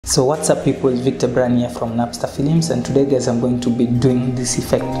So what's up people, it's Victor Bryan here from Napster Films, and today guys I'm going to be doing this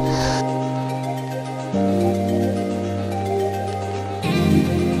effect.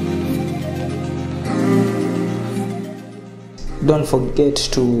 Don't forget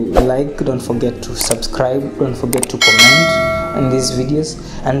to like, don't forget to subscribe, don't forget to comment on these videos,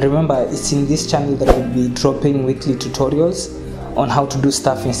 and remember it's in this channel that I'll be dropping weekly tutorials on how to do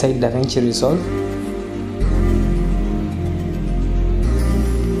stuff inside Davinci Resolve.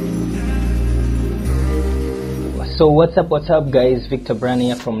 So what's up guys, Victor Bryan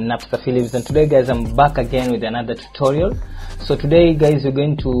here from Napster Films, and today guys I'm back again with another tutorial. So today guys we're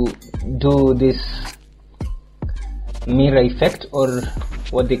going to do this mirror effect, or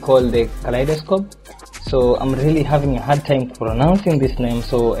what they call the Kaleidoscope. So I'm really having a hard time pronouncing this name,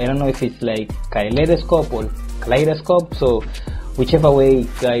 so I don't know if it's like Kaleidoscope or Kaleidoscope, so whichever way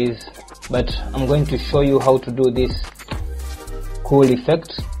guys, but I'm going to show you how to do this cool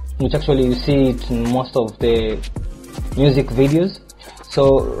effect, which actually you see it in most of the music videos.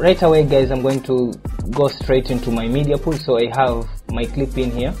 So right away guys I'm going to go straight into my media pool. So I have my clip in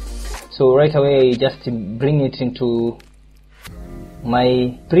here, so right away I just bring it into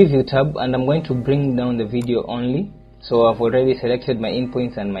my preview tab, and I'm going to bring down the video only. So I've already selected my in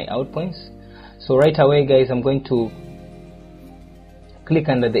points and my out points. So right away guys I'm going to click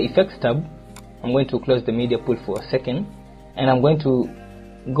under the effects tab. I'm going to close the media pool for a second, and I'm going to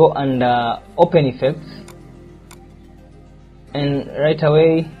go under open effects, and right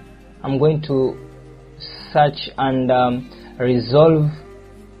away I'm going to search and resolve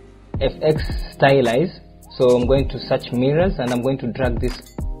FX stylize. So I'm going to search mirrors, and I'm going to drag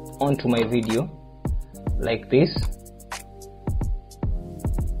this onto my video like this,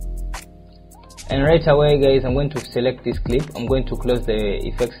 and right away guys I'm going to select this clip. I'm going to close the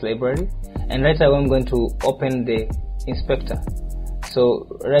effects library, and right away I'm going to open the inspector.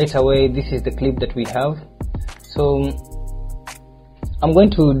 So right away this is the clip that we have. So I'm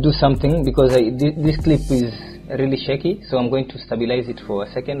going to do something because this clip is really shaky, so I'm going to stabilize it for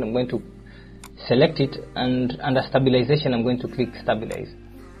a second. I'm going to select it, and under stabilization I'm going to click stabilize.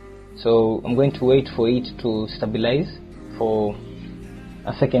 So I'm going to wait for it to stabilize for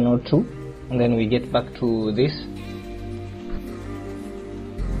a second or two, and then we get back to this.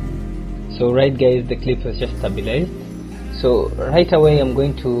 So right guys, the clip has just stabilized. So right away I'm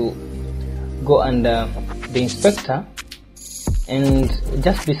going to go under the inspector, and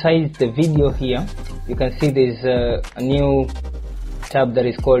just beside the video here you can see there's a new tab that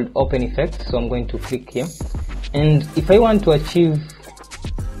is called open effects. So I'm going to click here, and if I want to achieve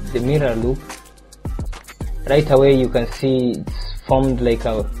the mirror loop, right away you can see it's formed like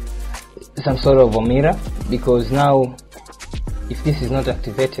some sort of a mirror, because now if this is not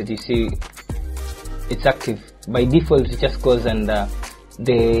activated, you see it's active. By default it just goes under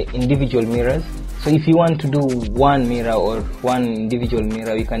the individual mirrors. So if you want to do one mirror or one individual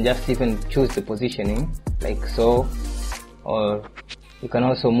mirror, you can just even choose the positioning like so, or you can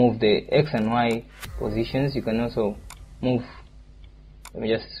also move the X and Y positions. You can also move, let me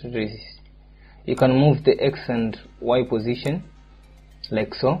just resist. You can move the X and Y position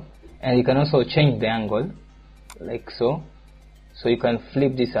like so, and you can also change the angle like so. So you can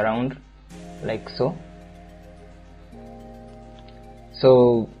flip this around like so.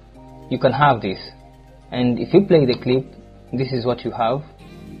 So you can have this, and if you play the clip, this is what you have.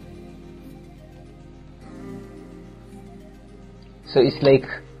 So it's like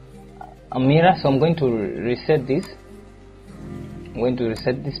a mirror. So I'm going to reset this. I'm going to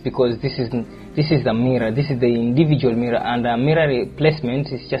reset this because this is the mirror. This is the individual mirror, and the mirror replacement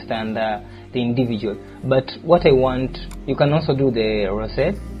is just under the individual. But what I want, you can also do the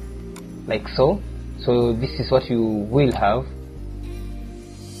reset like so. So this is what you will have.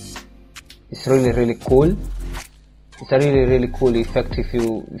 It's really cool. It's a really cool effect if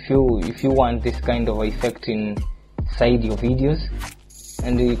you want this kind of effect inside your videos.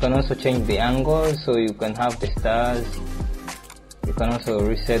 And you can also change the angle, so you can have the stars. You can also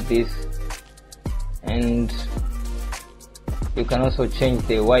reset this, and you can also change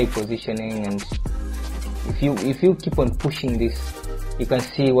the Y positioning. And if you keep on pushing this, you can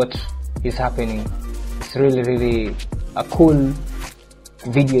see what is happening. It's really a cool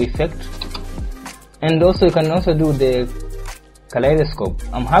video effect. And also you can also do the Kaleidoscope.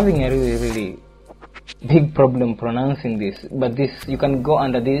 I'm having a really big problem pronouncing this, but this, you can go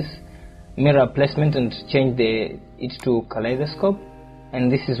under this mirror placement and change it to Kaleidoscope,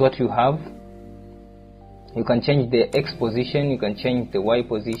 and this is what you have. You can change the X position, you can change the Y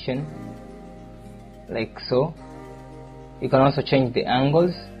position like so. You can also change the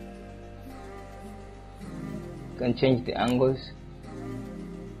angles. You can change the angles.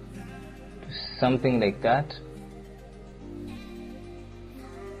 something like that.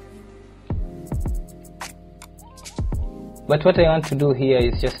 But what I want to do here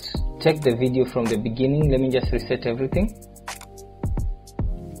is just take the video from the beginning. Let me just reset everything.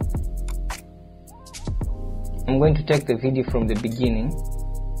 I'm going to take the video from the beginning,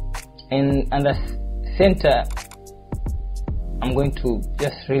 and under center I'm going to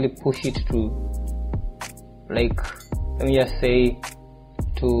just really push it to, like, let me just say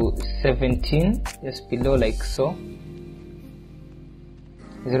to 17, just below, like so,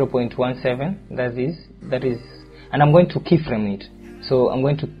 0.17. that is, and I'm going to keyframe it. So I'm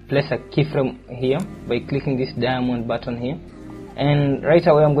going to place a keyframe here by clicking this diamond button here, and right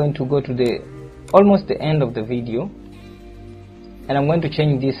away I'm going to go to the almost the end of the video, and I'm going to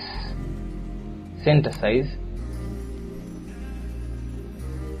change this center size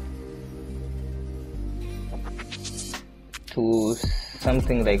to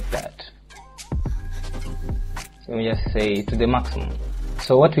something like that. Let me just say to the maximum.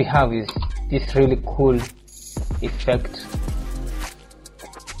 So what we have is this really cool effect.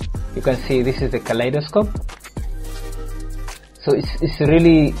 You can see this is the kaleidoscope. So it's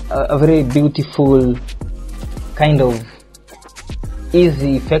really a very beautiful kind of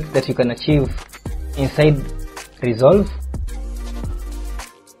easy effect that you can achieve inside Resolve.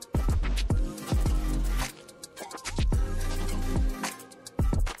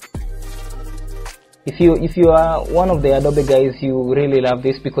 If you are one of the Adobe guys, you really love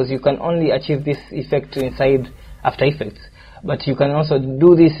this because you can only achieve this effect inside After Effects, but you can also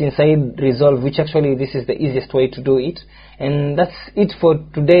do this inside Resolve, which actually this is the easiest way to do it. And that's it for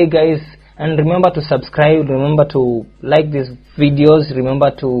today, guys. And remember to subscribe, remember to like these videos,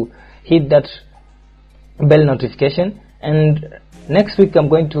 remember to hit that bell notification. And next week I'm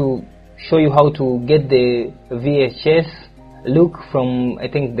going to show you how to get the VHS look from, I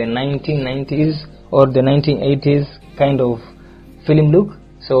think, the 1990s or the 1980s kind of film look.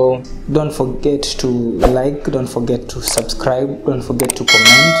 So don't forget to like, don't forget to subscribe, don't forget to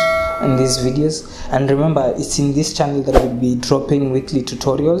comment on these videos, and remember, it's in this channel that we'll be dropping weekly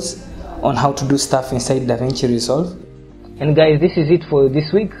tutorials on how to do stuff inside Davinci Resolve. And guys, this is it for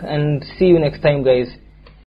this week, and see you next time, guys.